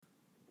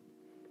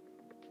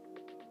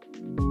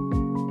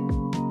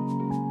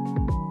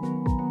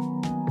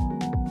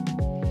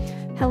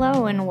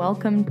Hello and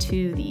welcome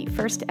to the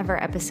first ever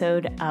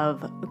episode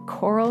of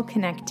Choral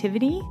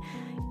Connectivity,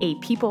 a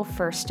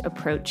people-first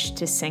approach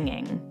to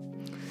singing.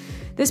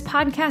 This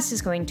podcast is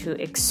going to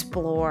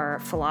explore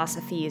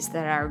philosophies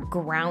that are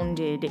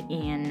grounded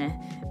in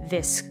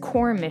this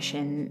core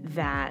mission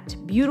that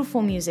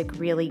beautiful music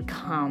really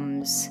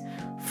comes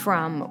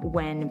from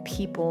when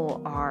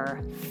people are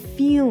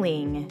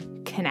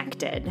feeling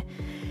connected.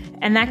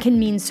 And that can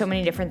mean so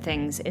many different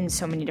things in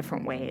so many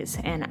different ways.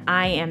 And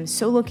I am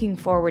so looking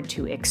forward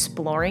to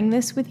exploring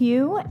this with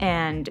you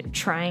and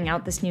trying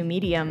out this new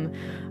medium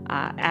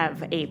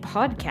of a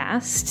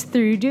podcast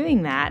through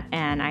doing that.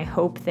 And I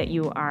hope that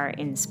you are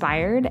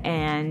inspired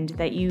and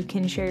that you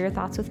can share your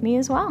thoughts with me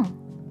as well.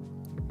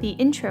 The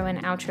intro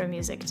and outro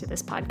music to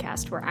this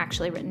podcast were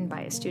actually written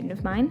by a student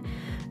of mine,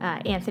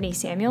 Anthony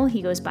Samuel.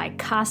 He goes by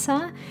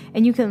Casa,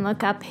 and you can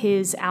look up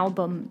his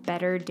album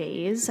Better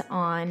Days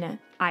on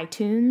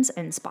iTunes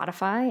and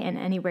Spotify and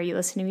anywhere you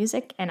listen to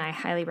music, and I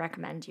highly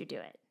recommend you do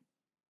it.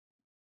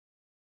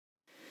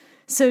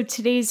 So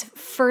today's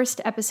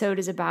first episode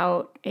is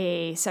about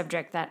a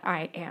subject that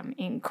I am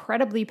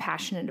incredibly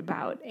passionate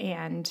about,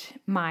 and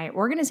my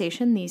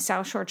organization, the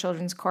South Shore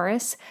Children's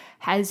Chorus,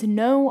 has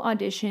no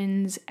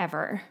auditions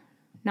ever,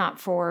 not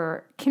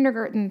for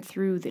kindergarten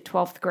through the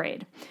 12th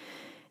grade.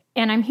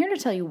 And I'm here to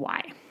tell you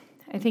why.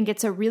 I think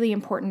it's a really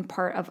important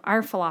part of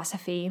our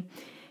philosophy,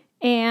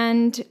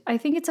 and I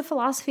think it's a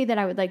philosophy that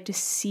I would like to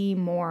see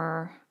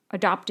more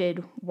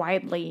adopted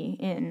widely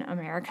in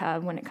America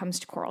when it comes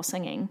to choral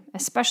singing,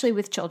 especially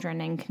with children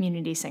and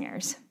community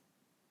singers.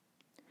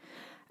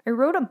 I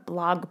wrote a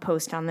blog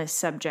post on this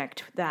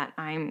subject that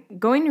I'm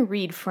going to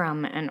read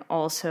from and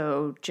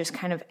also just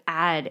kind of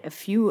add a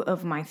few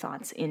of my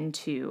thoughts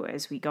into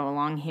as we go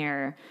along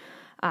here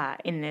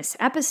in this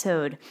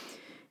episode.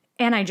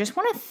 And I just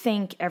want to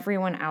thank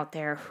everyone out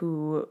there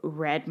who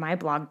read my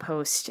blog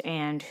post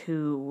and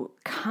who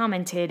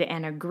commented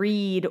and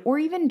agreed or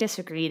even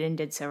disagreed and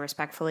did so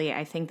respectfully.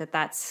 I think that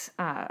that's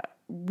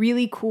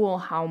really cool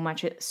how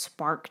much it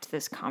sparked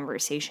this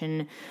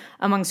conversation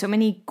among so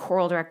many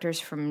choral directors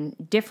from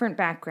different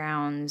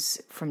backgrounds,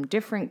 from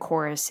different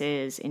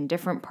choruses in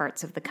different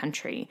parts of the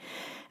country.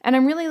 And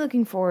I'm really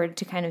looking forward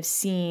to kind of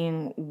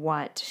seeing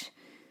what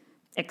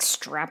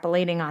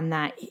extrapolating on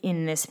that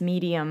in this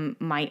medium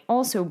might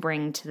also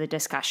bring to the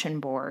discussion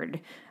board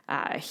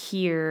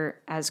here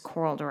as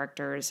choral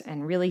directors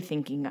and really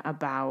thinking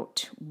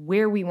about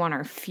where we want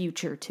our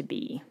future to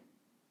be.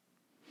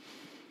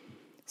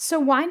 So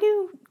why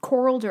do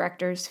choral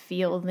directors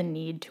feel the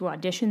need to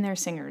audition their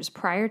singers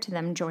prior to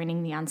them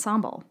joining the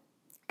ensemble?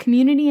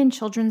 Community and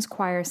children's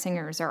choir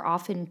singers are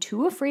often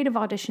too afraid of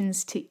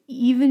auditions to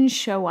even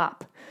show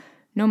up,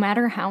 no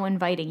matter how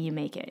inviting you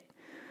make it.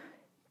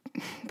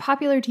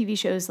 Popular TV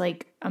shows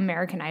like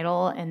American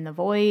Idol and The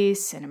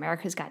Voice and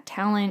America's Got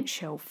Talent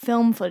show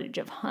film footage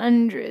of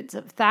hundreds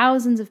of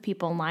thousands of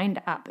people lined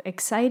up,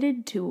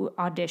 excited to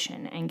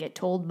audition and get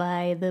told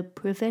by the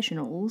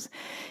professionals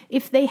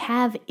if they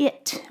have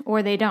it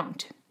or they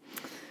don't.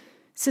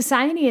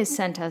 Society has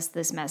sent us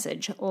this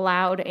message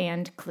loud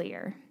and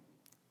clear.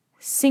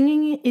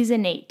 Singing is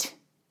innate.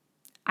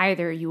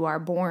 Either you are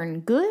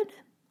born good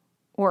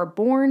or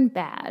born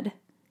bad,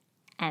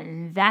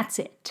 and that's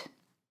it.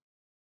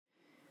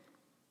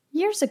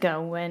 Years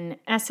ago, when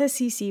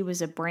SSCC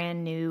was a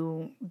brand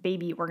new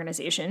baby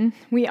organization,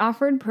 we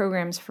offered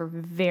programs for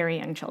very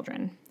young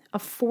children. A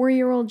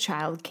 4-year-old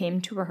child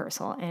came to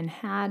rehearsal and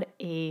had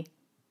a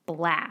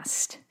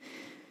blast.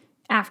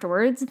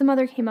 Afterwards, the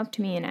mother came up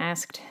to me and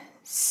asked,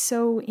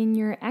 "So, in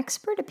your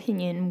expert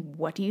opinion,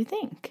 what do you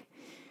think?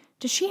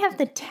 Does she have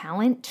the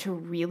talent to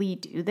really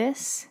do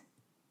this?"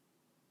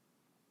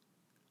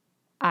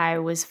 I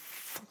was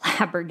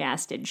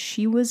flabbergasted.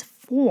 She was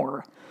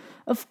 4.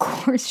 Of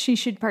course she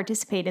should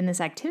participate in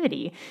this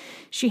activity.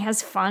 She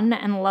has fun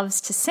and loves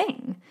to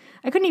sing.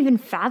 I couldn't even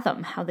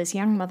fathom how this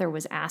young mother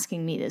was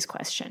asking me this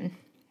question.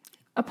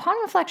 Upon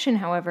reflection,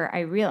 however,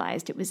 I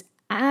realized it was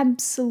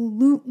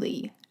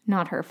absolutely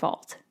not her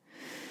fault.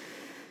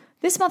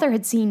 This mother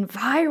had seen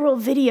viral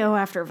video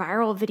after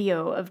viral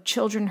video of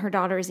children her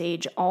daughter's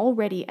age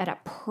already at a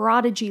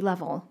prodigy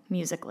level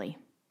musically.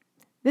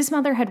 This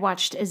mother had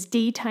watched as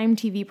daytime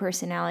TV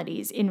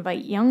personalities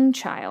invite young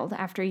child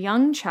after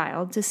young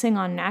child to sing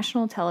on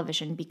national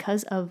television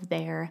because of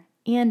their,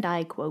 and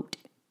I quote,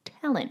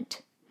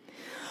 talent.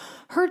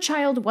 Her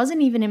child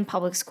wasn't even in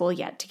public school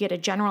yet to get a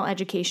general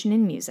education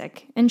in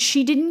music, and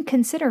she didn't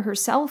consider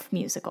herself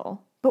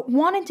musical, but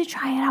wanted to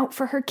try it out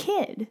for her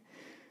kid.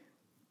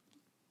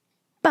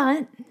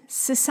 But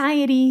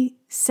society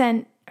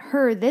sent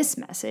her this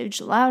message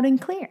loud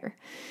and clear.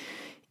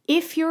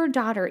 If your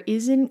daughter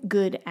isn't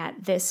good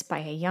at this by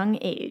a young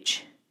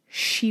age,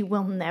 she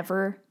will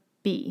never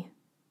be.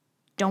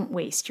 Don't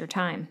waste your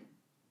time.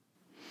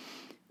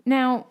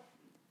 Now,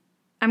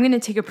 I'm going to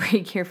take a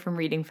break here from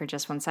reading for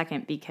just one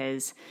second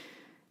because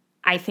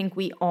I think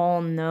we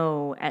all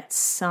know at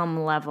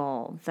some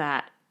level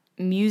that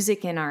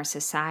music in our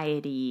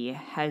society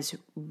has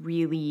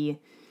really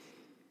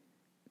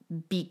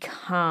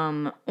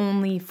become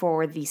only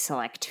for the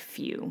select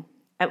few,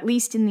 at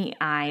least in the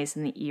eyes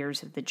and the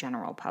ears of the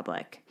general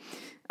public.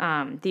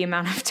 The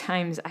amount of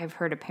times I've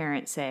heard a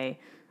parent say,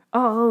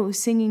 "Oh,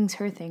 singing's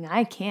her thing.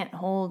 I can't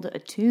hold a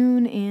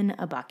tune in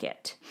a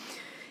bucket."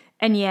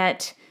 And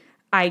yet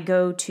I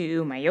go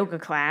to my yoga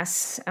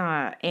class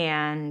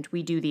and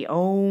we do the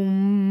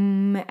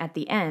Om at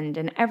the end,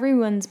 and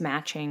everyone's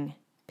matching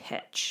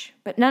pitch.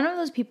 But none of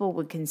those people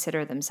would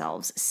consider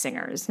themselves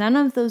singers. None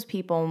of those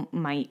people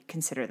might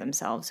consider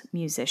themselves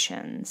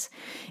musicians.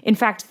 In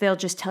fact, they'll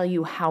just tell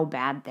you how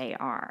bad they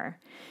are.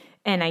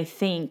 And I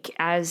think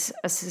as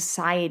a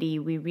society,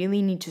 we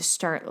really need to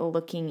start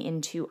looking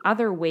into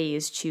other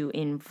ways to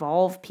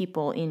involve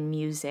people in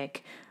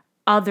music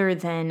other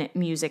than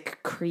music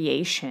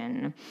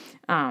creation,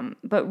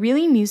 but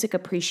really music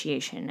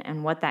appreciation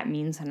and what that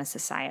means on a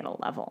societal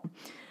level.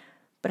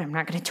 But I'm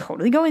not going to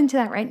totally go into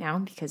that right now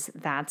because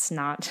that's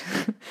not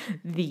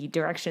the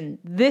direction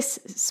this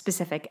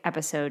specific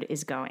episode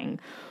is going.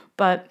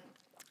 But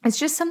it's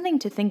just something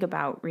to think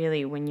about,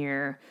 really, when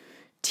you're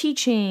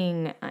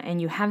teaching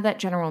and you have that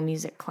general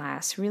music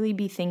class. Really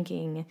be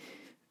thinking,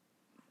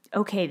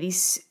 okay,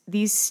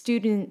 these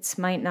students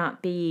might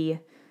not be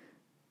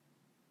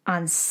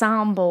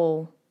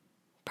ensemble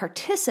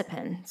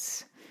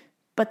participants,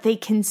 but they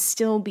can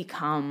still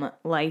become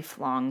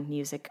lifelong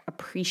music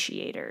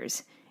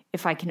appreciators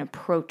if I can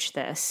approach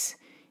this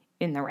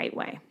in the right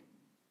way.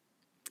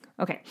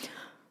 Okay,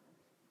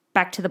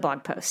 back to the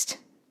blog post.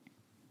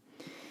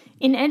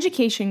 In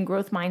education,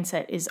 growth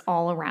mindset is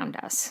all around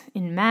us,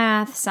 in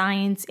math,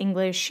 science,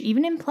 English,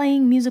 even in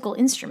playing musical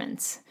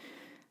instruments.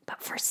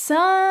 But for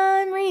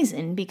some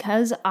reason,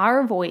 because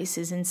our voice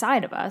is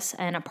inside of us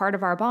and a part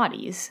of our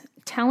bodies,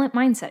 talent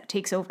mindset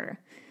takes over.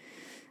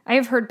 I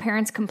have heard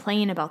parents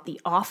complain about the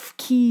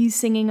off-key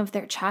singing of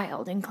their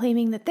child and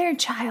claiming that their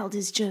child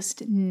is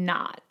just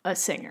not a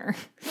singer.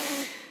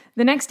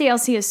 The next day I'll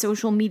see a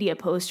social media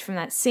post from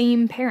that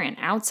same parent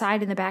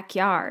outside in the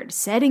backyard,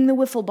 setting the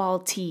wiffle ball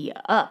tee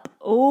up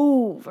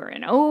over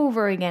and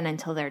over again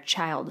until their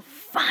child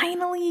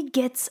finally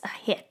gets a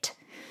hit.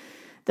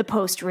 The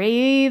post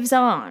raves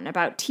on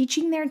about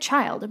teaching their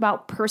child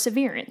about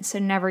perseverance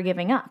and never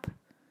giving up.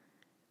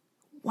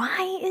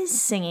 Why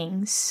is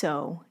singing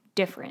so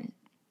different?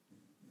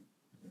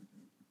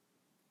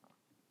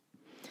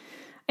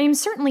 I am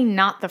certainly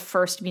not the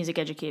first music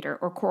educator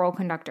or choral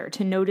conductor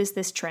to notice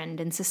this trend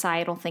in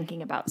societal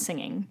thinking about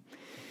singing.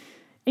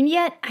 And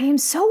yet, I am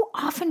so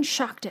often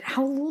shocked at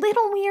how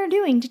little we are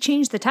doing to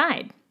change the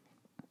tide.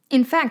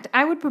 In fact,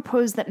 I would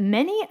propose that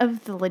many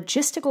of the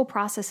logistical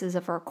processes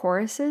of our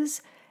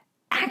choruses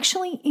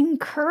actually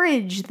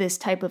encourage this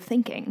type of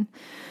thinking.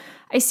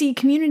 I see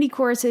community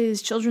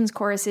choruses, children's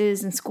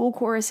choruses, and school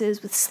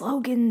choruses with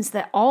slogans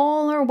that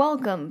all are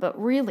welcome, but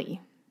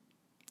really,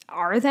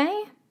 are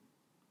they?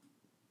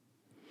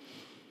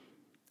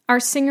 Are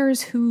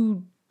singers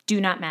who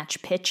do not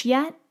match pitch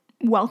yet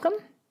welcome?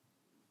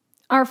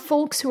 Are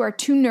folks who are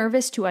too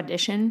nervous to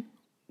audition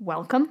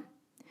welcome?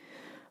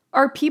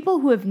 Are people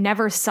who have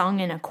never sung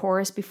in a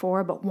chorus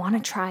before but want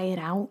to try it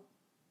out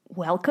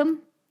welcome?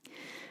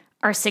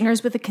 Are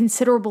singers with a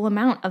considerable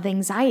amount of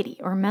anxiety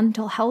or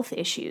mental health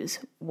issues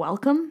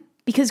welcome?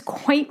 Because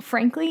quite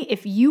frankly,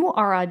 if you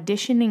are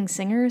auditioning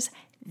singers,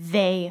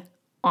 they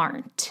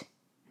aren't.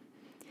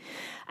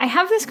 I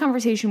have this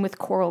conversation with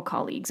choral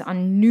colleagues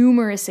on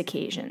numerous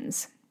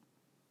occasions.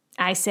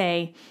 I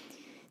say,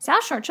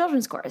 South Shore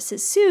Children's Chorus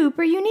is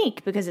super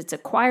unique because it's a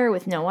choir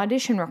with no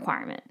audition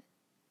requirement.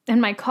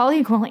 And my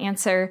colleague will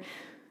answer,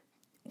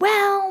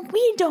 well,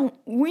 we don't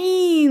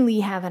really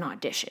have an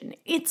audition.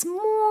 It's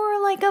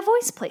more like a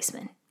voice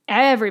placement.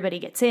 Everybody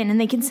gets in and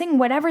they can sing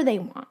whatever they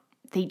want.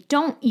 They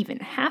don't even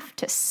have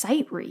to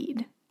sight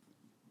read.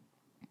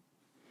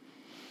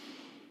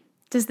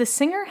 Does the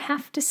singer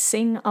have to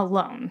sing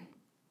alone?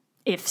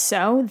 If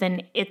so,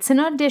 then it's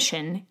an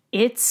audition,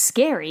 it's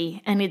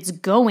scary, and it's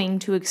going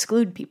to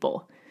exclude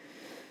people.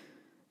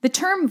 The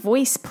term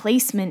voice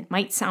placement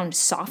might sound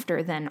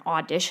softer than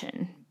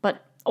audition,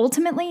 but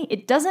ultimately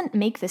it doesn't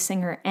make the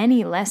singer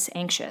any less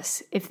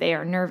anxious if they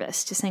are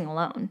nervous to sing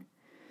alone.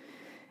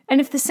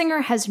 And if the singer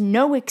has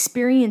no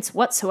experience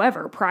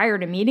whatsoever prior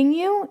to meeting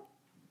you,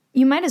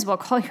 you might as well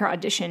call your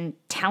audition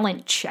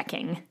talent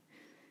checking.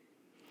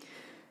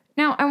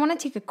 Now, I want to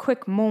take a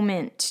quick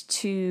moment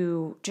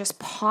to just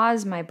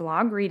pause my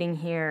blog reading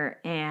here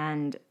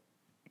and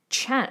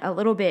chat a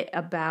little bit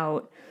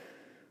about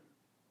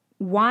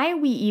why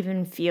we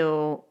even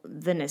feel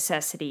the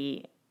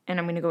necessity, and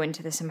I'm going to go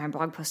into this in my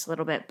blog post a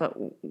little bit, but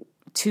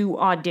to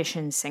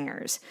audition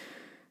singers.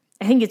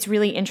 I think it's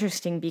really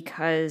interesting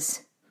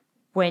because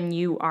when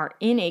you are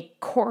in a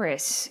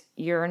chorus,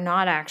 you're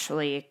not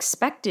actually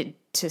expected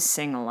to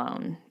sing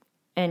alone,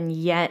 and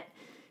yet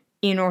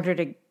in order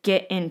to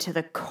get into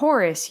the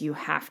chorus, you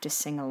have to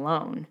sing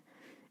alone.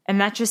 And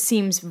that just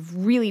seems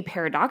really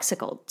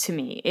paradoxical to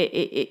me.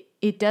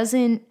 It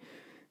doesn't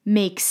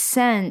make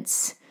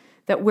sense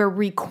that we're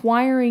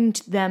requiring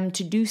them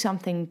to do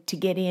something to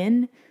get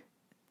in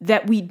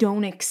that we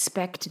don't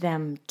expect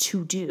them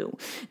to do.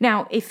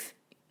 Now, if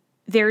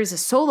there is a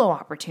solo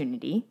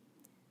opportunity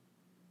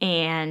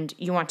and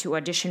you want to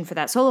audition for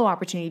that solo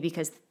opportunity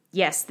because,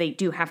 yes, they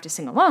do have to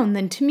sing alone,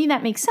 then to me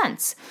that makes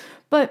sense.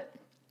 But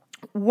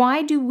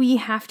why do we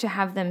have to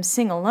have them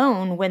sing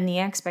alone when the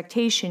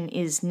expectation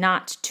is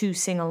not to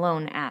sing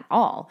alone at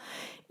all?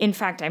 In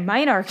fact, I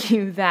might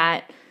argue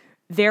that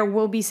there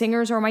will be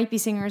singers or might be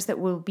singers that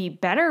will be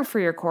better for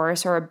your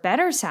chorus or a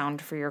better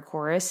sound for your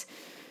chorus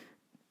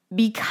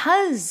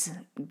because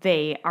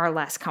they are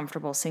less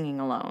comfortable singing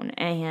alone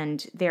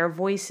and their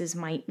voices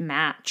might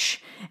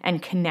match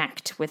and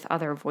connect with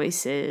other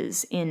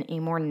voices in a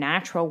more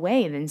natural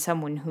way than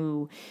someone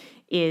who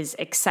is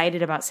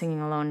excited about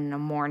singing alone and a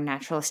more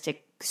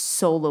naturalistic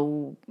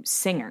solo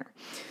singer.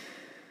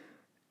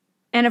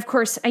 And of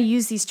course, I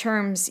use these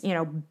terms,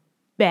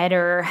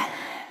 better.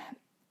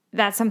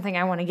 That's something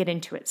I want to get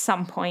into at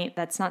some point.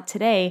 That's not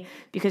today,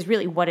 because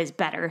really, what is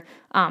better?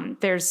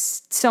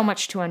 There's so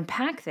much to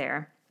unpack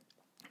there.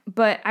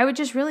 But I would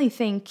just really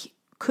think,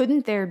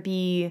 couldn't there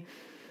be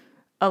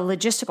a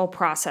logistical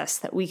process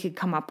that we could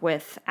come up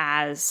with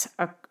as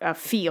a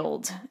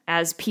field,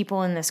 as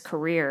people in this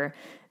career,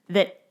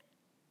 that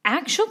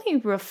actually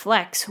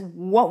reflects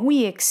what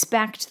we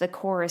expect the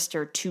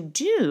chorister to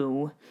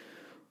do,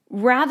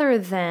 rather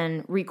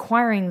than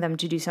requiring them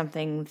to do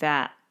something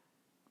that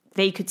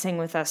they could sing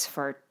with us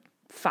for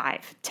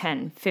 5,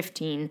 10,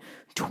 15,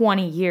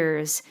 20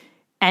 years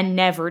and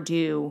never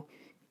do,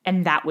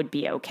 and that would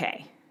be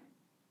okay.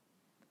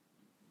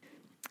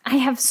 I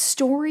have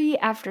story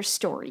after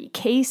story,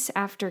 case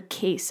after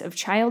case of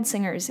child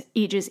singers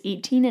ages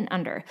 18 and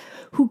under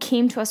who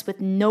came to us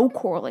with no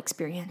choral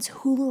experience,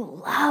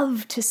 who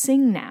love to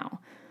sing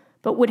now,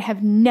 but would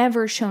have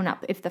never shown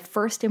up if the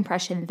first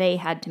impression they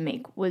had to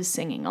make was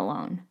singing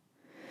alone.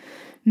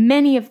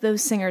 Many of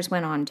those singers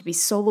went on to be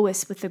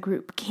soloists with the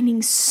group,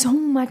 gaining so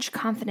much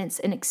confidence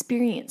and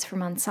experience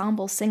from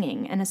ensemble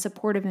singing and a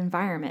supportive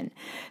environment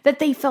that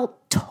they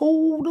felt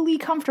totally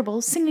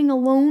comfortable singing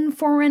alone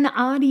for an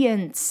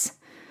audience.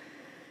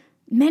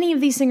 Many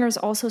of these singers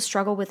also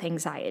struggle with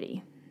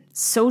anxiety,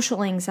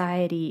 social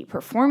anxiety,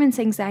 performance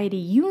anxiety,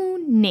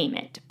 you name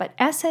it. But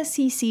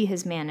SSCC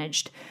has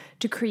managed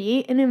to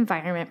create an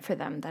environment for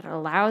them that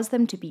allows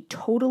them to be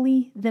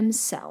totally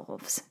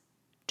themselves,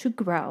 to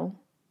grow,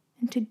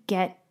 and to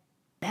get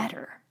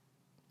better.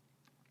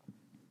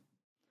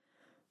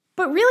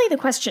 But really the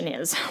question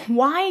is,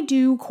 why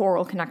do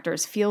choral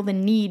conductors feel the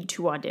need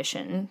to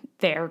audition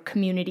their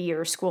community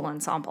or school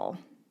ensemble?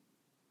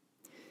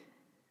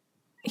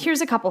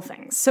 Here's a couple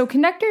things. So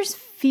conductors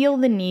feel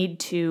the need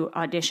to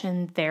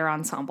audition their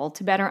ensemble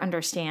to better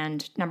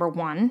understand, number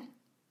 1,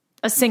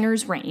 a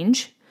singer's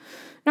range,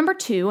 number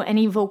 2,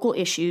 any vocal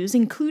issues,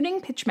 including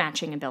pitch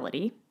matching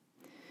ability,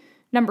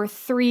 number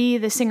 3,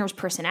 the singer's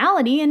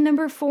personality, and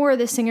number 4,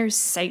 the singer's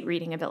sight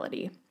reading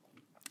ability.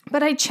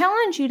 But I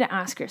challenge you to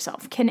ask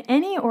yourself, can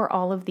any or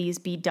all of these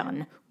be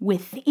done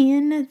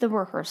within the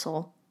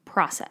rehearsal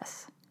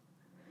process?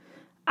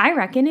 I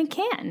reckon it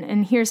can,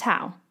 and here's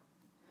how.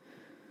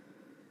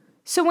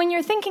 So when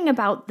you're thinking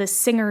about the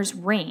singer's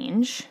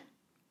range,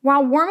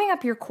 while warming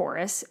up your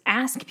chorus,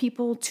 ask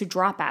people to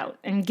drop out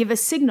and give a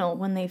signal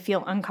when they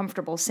feel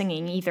uncomfortable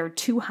singing either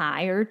too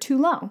high or too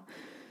low.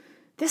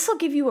 This will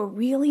give you a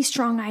really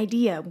strong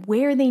idea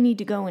where they need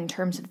to go in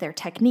terms of their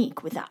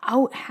technique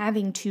without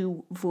having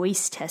to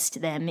voice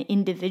test them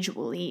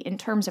individually in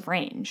terms of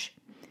range.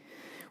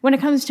 When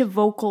it comes to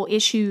vocal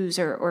issues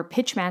or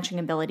pitch matching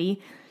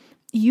ability,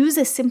 use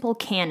a simple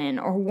canon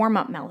or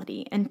warm-up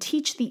melody and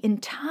teach the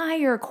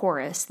entire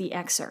chorus the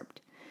excerpt.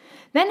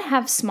 Then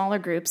have smaller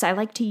groups. I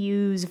like to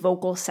use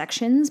vocal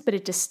sections, but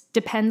it just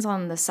depends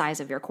on the size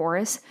of your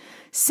chorus.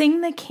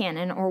 Sing the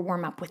canon or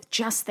warm-up with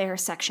just their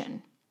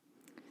section.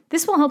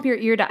 This will help your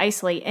ear to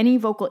isolate any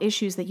vocal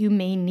issues that you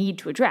may need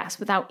to address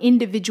without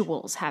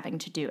individuals having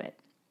to do it.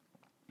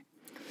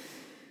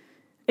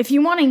 If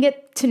you want to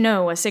get to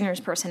know a singer's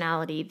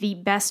personality, the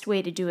best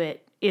way to do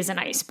it is an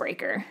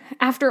icebreaker.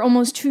 After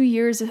almost 2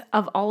 years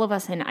of all of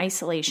us in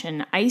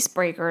isolation,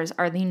 icebreakers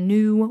are the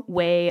new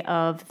way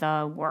of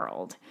the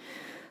world.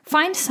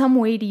 Find some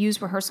way to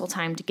use rehearsal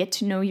time to get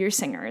to know your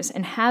singers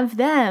and have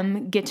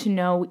them get to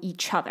know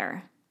each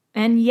other.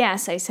 And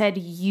yes, I said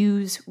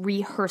use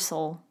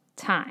rehearsal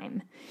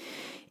time.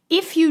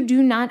 If you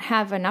do not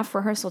have enough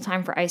rehearsal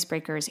time for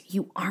icebreakers,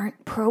 you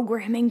aren't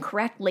programming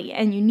correctly,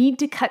 and you need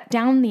to cut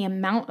down the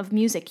amount of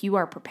music you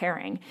are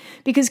preparing,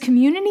 because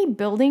community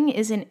building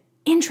is an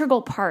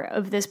integral part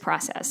of this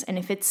process, and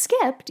if it's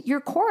skipped, your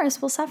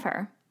chorus will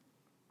suffer.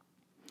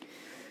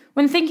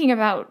 When thinking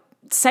about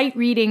sight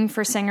reading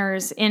for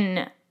singers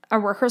in a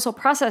rehearsal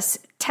process,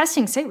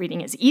 testing sight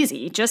reading is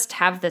easy. Just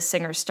have the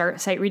singer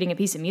start sight reading a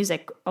piece of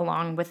music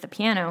along with the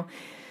piano.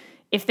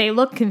 If they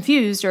look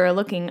confused or are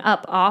looking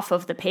up off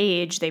of the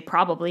page, they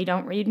probably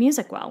don't read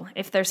music well.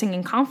 If they're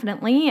singing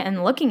confidently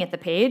and looking at the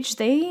page,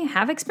 they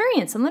have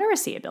experience and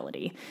literacy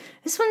ability.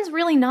 This one's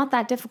really not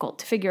that difficult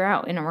to figure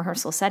out in a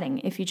rehearsal setting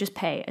if you just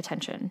pay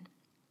attention.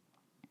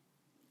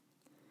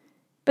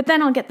 But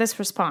then I'll get this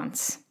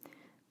response.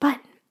 But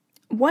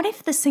what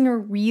if the singer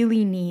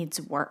really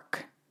needs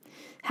work?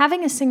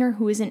 Having a singer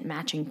who isn't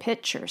matching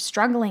pitch or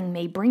struggling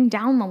may bring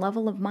down the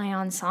level of my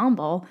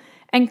ensemble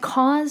and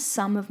cause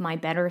some of my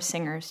better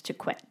singers to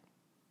quit.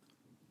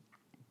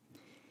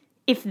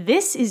 If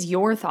this is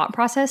your thought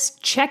process,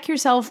 check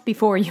yourself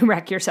before you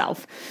wreck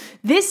yourself.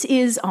 This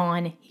is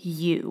on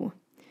you.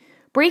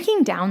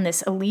 Breaking down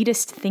this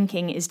elitist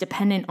thinking is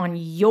dependent on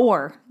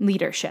your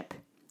leadership.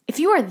 If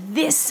you are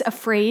this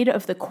afraid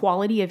of the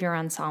quality of your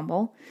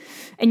ensemble,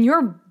 and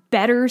your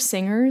better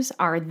singers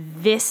are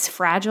this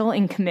fragile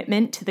in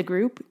commitment to the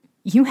group,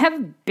 you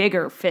have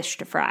bigger fish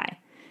to fry.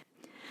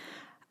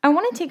 I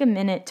want to take a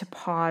minute to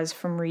pause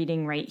from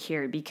reading right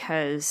here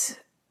because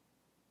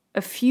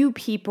a few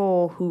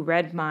people who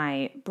read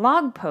my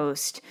blog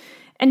post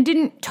and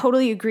didn't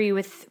totally agree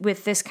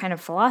with this kind of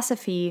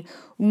philosophy,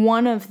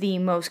 one of the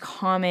most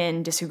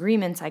common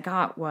disagreements I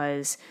got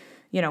was,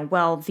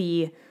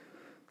 the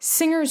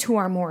singers who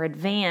are more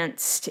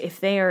advanced, if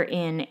they are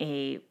in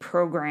a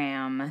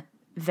program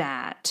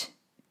that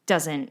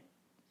doesn't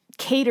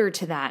cater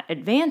to that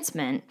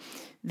advancement,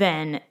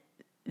 then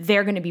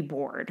they're going to be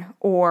bored,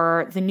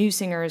 or the new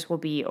singers will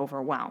be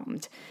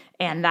overwhelmed.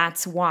 And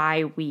that's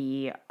why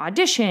we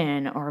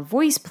audition or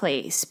voice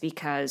place,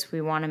 because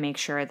we want to make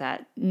sure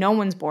that no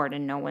one's bored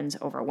and no one's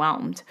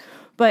overwhelmed.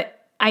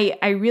 But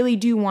I really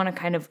do want to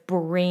kind of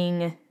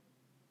bring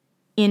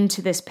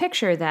into this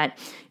picture that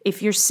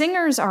if your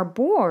singers are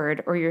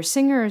bored or your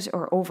singers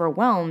are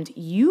overwhelmed,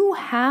 you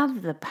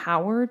have the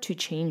power to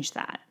change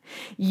that.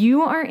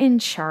 You are in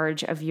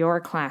charge of your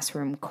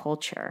classroom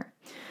culture.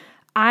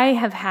 I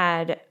have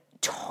had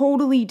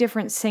totally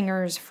different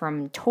singers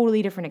from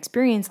totally different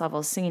experience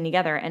levels singing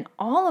together, and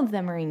all of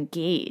them are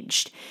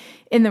engaged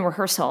in the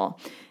rehearsal.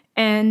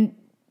 And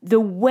the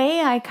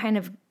way I kind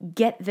of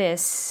get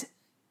this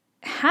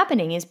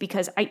happening is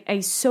because I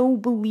so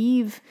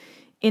believe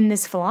in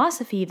this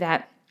philosophy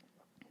that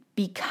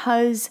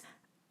because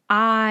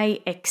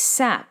I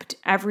accept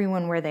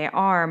everyone where they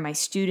are, my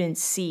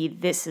students see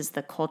this is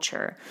the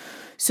culture.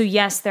 So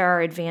yes, there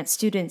are advanced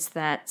students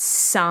that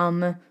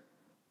some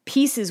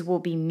pieces will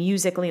be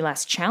musically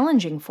less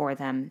challenging for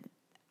them.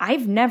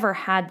 I've never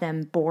had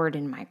them bored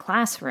in my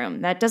classroom.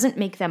 That doesn't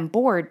make them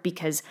bored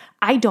because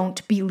I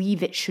don't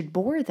believe it should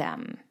bore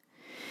them.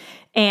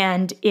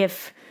 And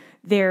if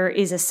there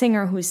is a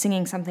singer who's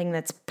singing something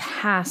that's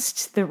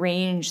past the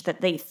range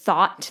that they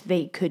thought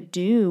they could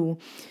do,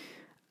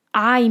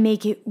 I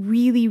make it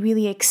really,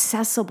 really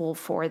accessible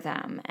for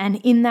them. And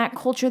in that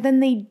culture,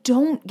 then they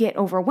don't get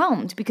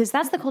overwhelmed because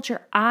that's the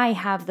culture I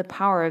have the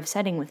power of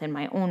setting within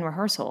my own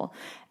rehearsal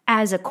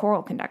as a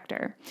choral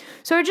conductor.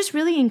 So I just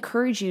really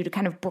encourage you to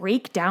kind of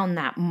break down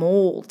that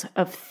mold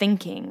of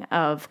thinking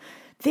of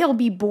they'll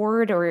be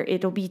bored or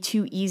it'll be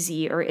too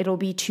easy or it'll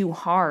be too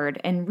hard.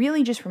 And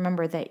really just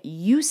remember that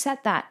you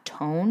set that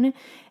tone,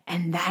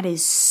 and that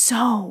is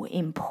so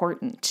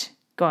important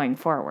going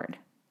forward.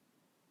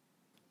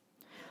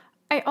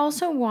 I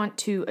also want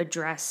to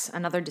address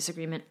another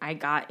disagreement I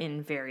got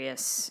in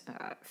various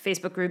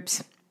Facebook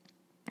groups.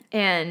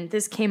 And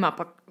this came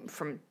up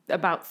from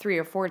about 3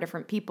 or 4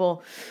 different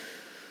people.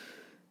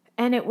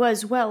 And it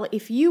was, well,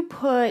 if you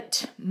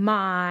put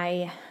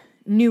my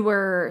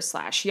newer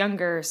 /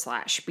 younger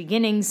 /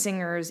 beginning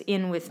singers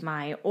in with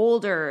my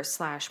older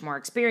 / more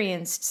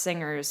experienced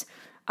singers,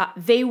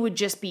 they would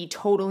just be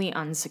totally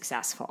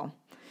unsuccessful.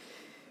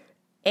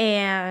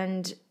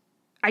 And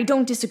I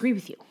don't disagree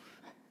with you.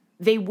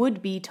 They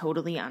would be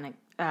totally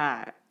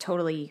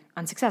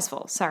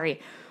unsuccessful.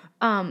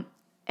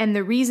 And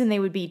the reason they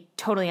would be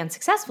totally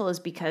unsuccessful is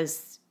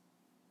because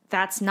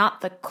that's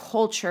not the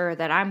culture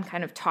that I'm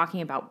kind of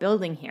talking about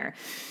building here.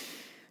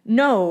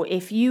 No,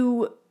 if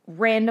you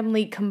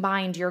randomly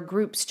combined your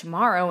groups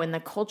tomorrow in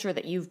the culture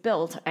that you've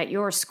built at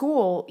your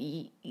school,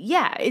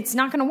 yeah, it's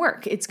not going to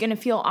work. It's going to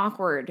feel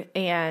awkward,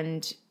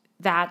 and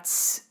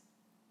that's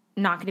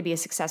not going to be a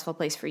successful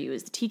place for you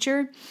as the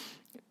teacher,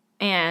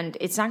 and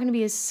it's not going to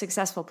be a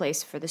successful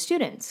place for the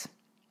students.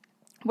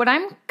 What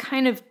I'm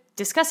kind of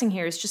discussing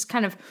here is just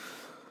kind of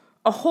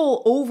a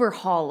whole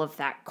overhaul of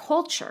that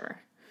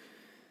culture.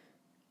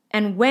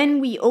 And when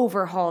we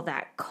overhaul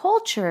that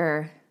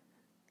culture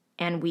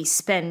and we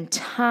spend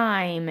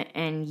time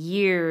and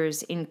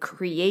years in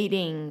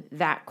creating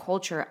that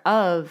culture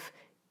of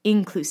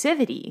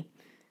inclusivity,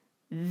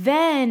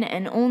 then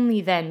and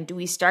only then do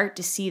we start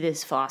to see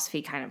this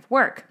philosophy kind of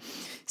work.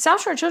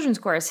 South Shore Children's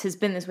Chorus has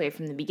been this way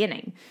from the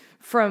beginning.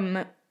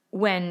 From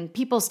when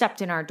people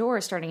stepped in our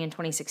door starting in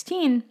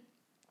 2016,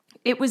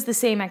 it was the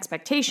same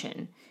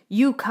expectation.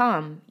 You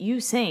come,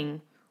 you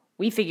sing,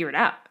 we figure it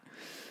out.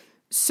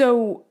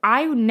 So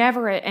I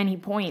never at any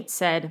point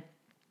said,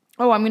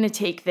 oh, I'm going to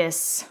take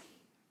this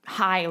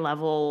high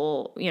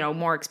level,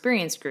 more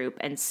experienced group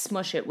and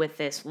smush it with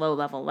this low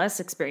level, less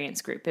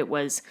experienced group. It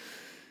was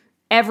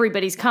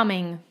everybody's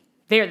coming,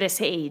 they're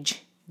this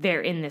age, they're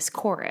in this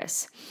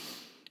chorus.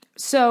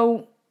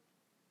 So,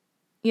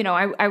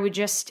 I would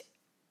just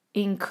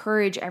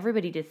encourage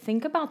everybody to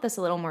think about this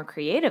a little more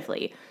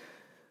creatively.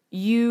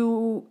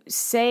 you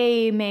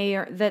say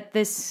that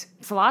this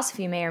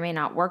philosophy may or may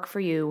not work for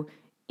you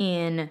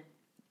in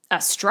a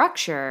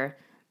structure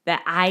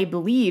that I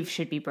believe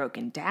should be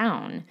broken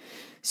down.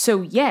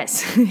 So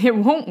yes, it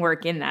won't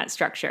work in that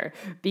structure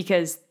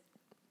because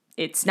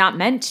it's not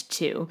meant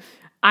to.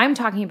 I'm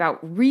talking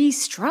about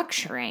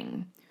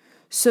restructuring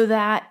so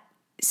that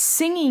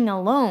singing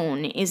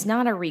alone is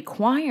not a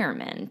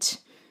requirement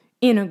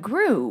in a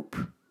group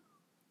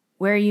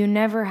where you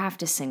never have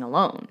to sing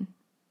alone.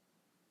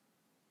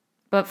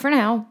 But for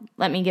now,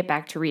 let me get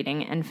back to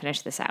reading and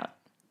finish this out.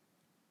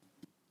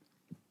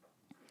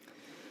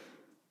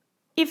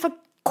 If a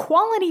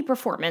quality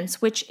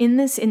performance, which in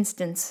this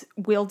instance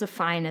we'll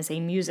define as a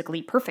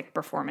musically perfect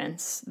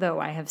performance, though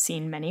I have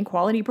seen many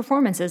quality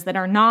performances that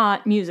are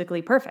not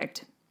musically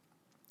perfect,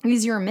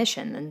 is your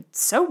mission, then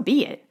so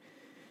be it.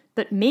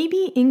 But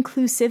maybe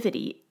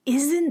inclusivity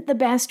isn't the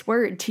best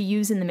word to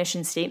use in the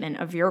mission statement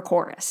of your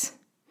chorus.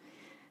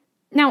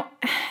 Now,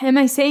 am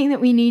I saying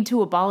that we need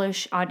to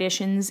abolish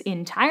auditions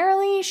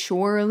entirely?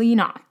 Surely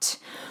not.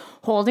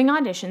 Holding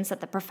auditions at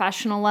the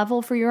professional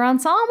level for your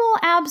ensemble?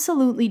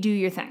 Absolutely do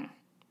your thing.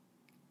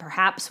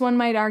 Perhaps one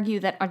might argue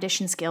that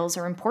audition skills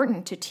are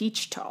important to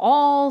teach to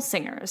all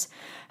singers.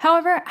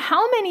 However,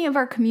 how many of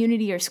our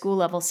community or school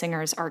level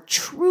singers are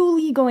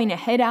truly going to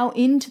head out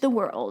into the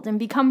world and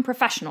become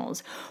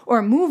professionals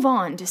or move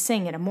on to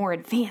sing at a more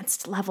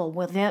advanced level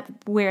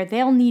where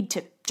they'll need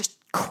to just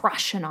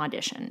crush an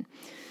audition?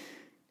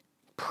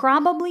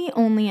 Probably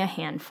only a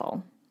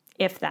handful,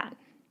 if that.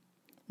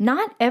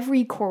 Not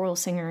every choral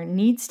singer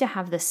needs to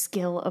have the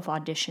skill of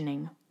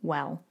auditioning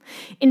well.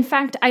 In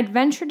fact, I'd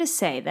venture to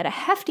say that a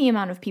hefty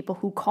amount of people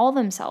who call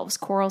themselves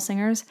choral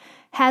singers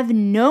have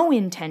no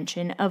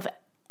intention of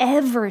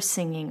ever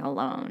singing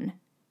alone.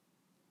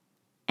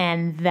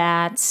 And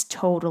that's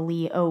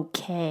totally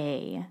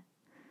okay.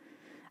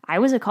 I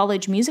was a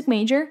college music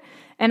major,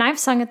 and I've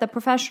sung at the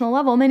professional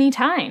level many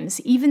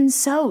times. Even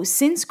so,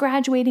 since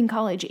graduating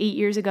college 8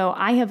 years ago,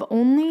 I have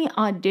only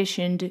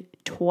auditioned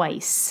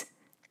twice.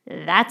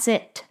 That's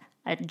it.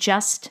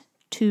 Just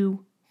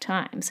 2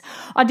 times.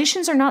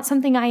 Auditions are not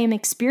something I am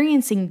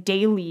experiencing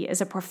daily as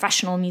a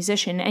professional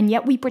musician, and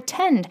yet we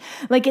pretend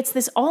like it's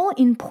this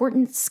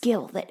all-important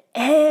skill that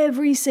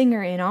every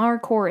singer in our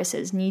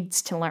choruses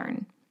needs to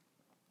learn.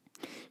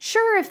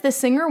 Sure, if the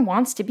singer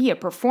wants to be a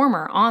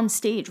performer on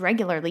stage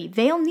regularly,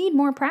 they'll need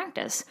more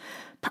practice.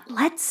 But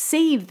let's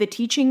save the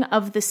teaching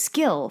of the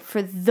skill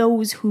for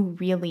those who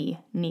really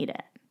need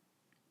it.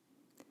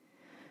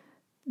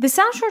 The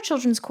South Shore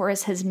Children's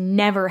Chorus has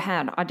never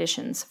had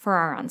auditions for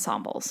our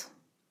ensembles.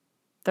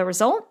 The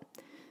result?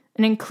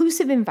 An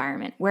inclusive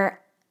environment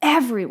where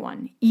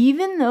everyone,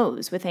 even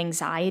those with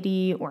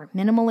anxiety or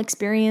minimal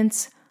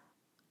experience,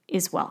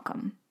 is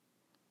welcome.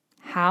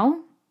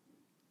 How?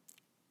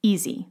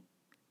 Easy.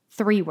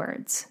 3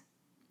 words.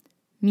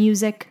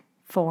 Music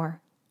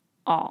for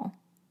all.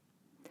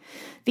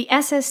 The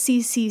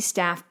SSCC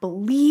staff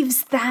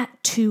believes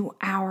that to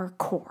our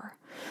core.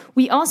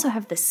 We also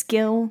have the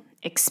skill,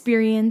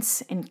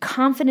 experience, and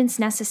confidence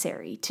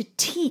necessary to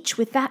teach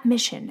with that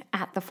mission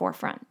at the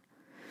forefront.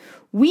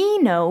 We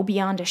know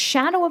beyond a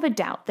shadow of a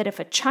doubt that if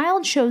a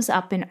child shows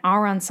up in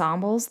our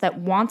ensembles that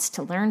wants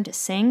to learn to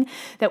sing,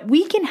 that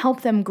we can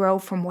help them grow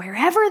from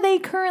wherever they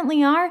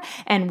currently are,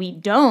 and we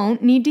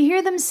don't need to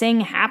hear them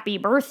sing Happy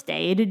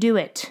Birthday to do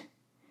it.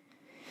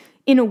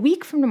 In a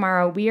week from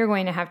tomorrow, we are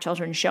going to have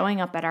children showing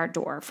up at our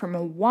door from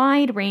a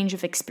wide range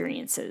of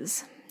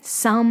experiences.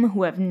 Some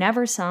who have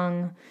never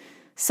sung,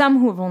 some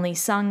who have only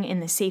sung in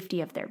the safety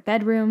of their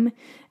bedroom,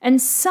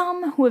 and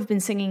some who have been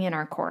singing in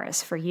our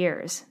chorus for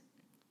years.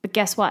 But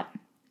guess what?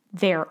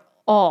 They're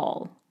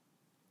all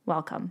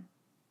welcome.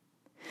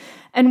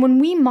 And when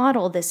we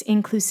model this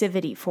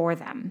inclusivity for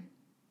them,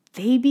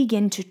 they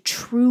begin to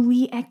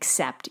truly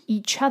accept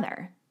each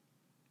other.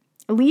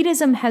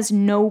 Elitism has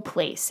no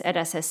place at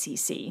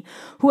SSCC.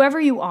 Whoever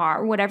you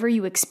are, whatever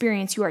you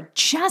experience, you are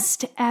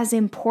just as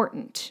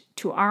important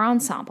to our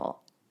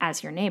ensemble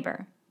as your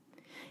neighbor.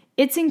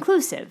 It's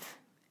inclusive.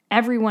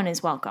 Everyone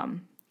is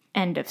welcome.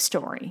 End of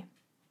story.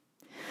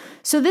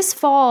 So this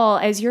fall,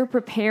 as you're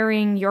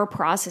preparing your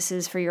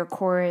processes for your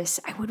chorus,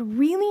 I would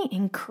really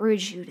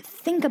encourage you to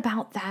think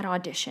about that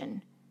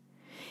audition.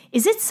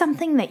 Is it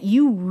something that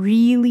you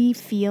really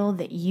feel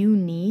that you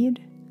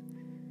need?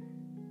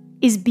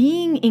 Is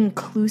being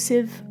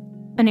inclusive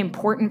an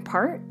important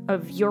part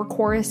of your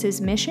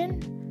chorus's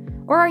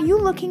mission? Or are you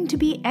looking to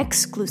be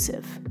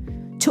exclusive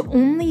to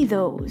only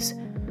those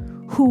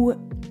who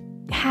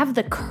have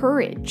the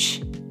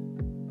courage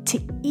to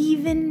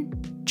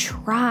even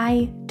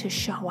try to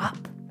show up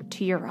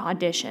to your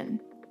audition?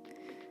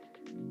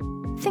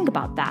 Think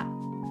about that.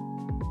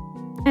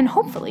 And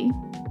hopefully,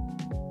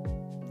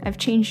 I've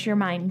changed your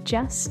mind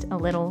just a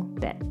little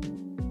bit.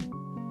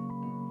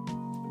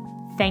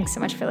 Thanks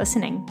so much for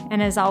listening.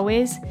 And as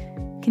always,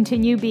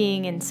 continue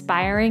being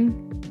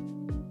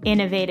inspiring,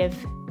 innovative,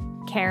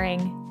 caring,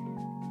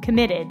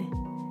 committed,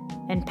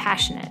 and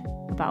passionate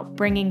about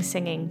bringing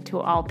singing to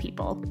all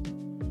people.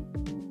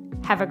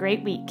 Have a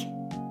great week,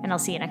 and I'll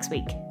see you next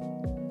week.